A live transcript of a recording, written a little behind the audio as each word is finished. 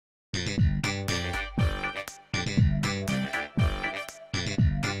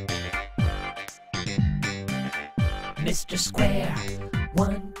Mr. Square.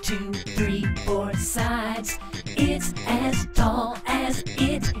 1, 2, 3, 4 sides. It's as tall as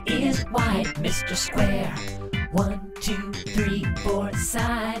it is wide, Mr. Square. 1, 2, 3, 4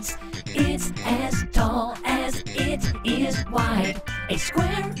 sides. It's as tall as it is wide. A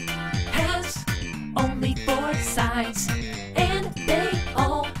square has only 4 sides, and they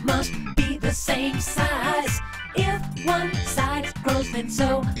all must be the same size. If one side grows, then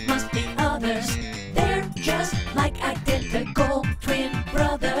so must the others. They're just like identical twin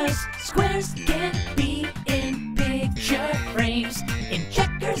brothers. Squares can be in picture frames, in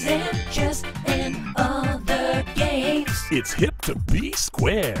checkers and chess and other games. It's hip to be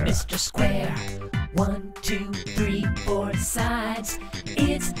square. Mr. Square. 1, 2, 3, 4 sides.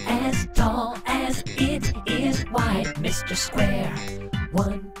 It's as tall as it is wide, Mr. Square.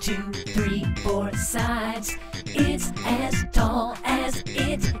 1, 2, 3, 4 sides. It's as tall as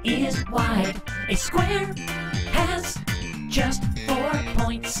it is wide. A square has just 4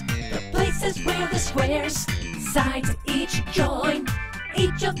 points, the places where the square's sides each join.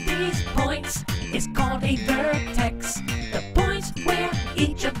 Each of these points is called a vertex, the points where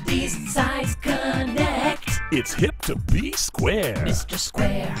each of these sides connect. It's hip to be square. Mr.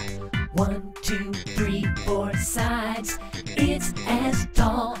 Square. 1, 2, 3, 4 sides. It's as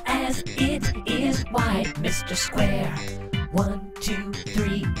tall as it is wide, Mr. Square. 1, 2,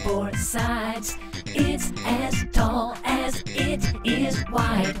 3, 4 sides. It's as tall as it is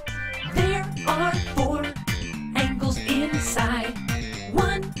wide. There are 4 angles inside.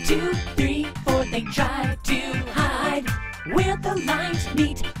 1, 2, 3, 4, they try to hide. Where the lines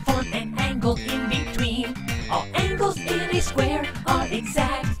meet, form an angle in between. All angles in a square are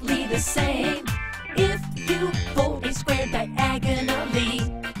exactly the same. If you fold a square diagonally,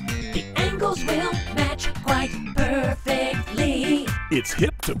 the angles will match quite perfectly. It's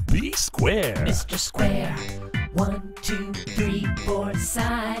hip to be square. Mr. Square. 1, 2, 3, 4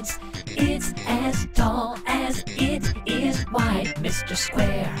 sides. It's as tall as it is wide, Mr.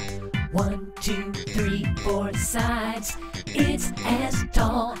 Square. 1, 2, 3, 4 sides. It's as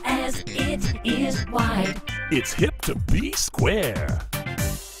tall as it is wide. It's hip to be square.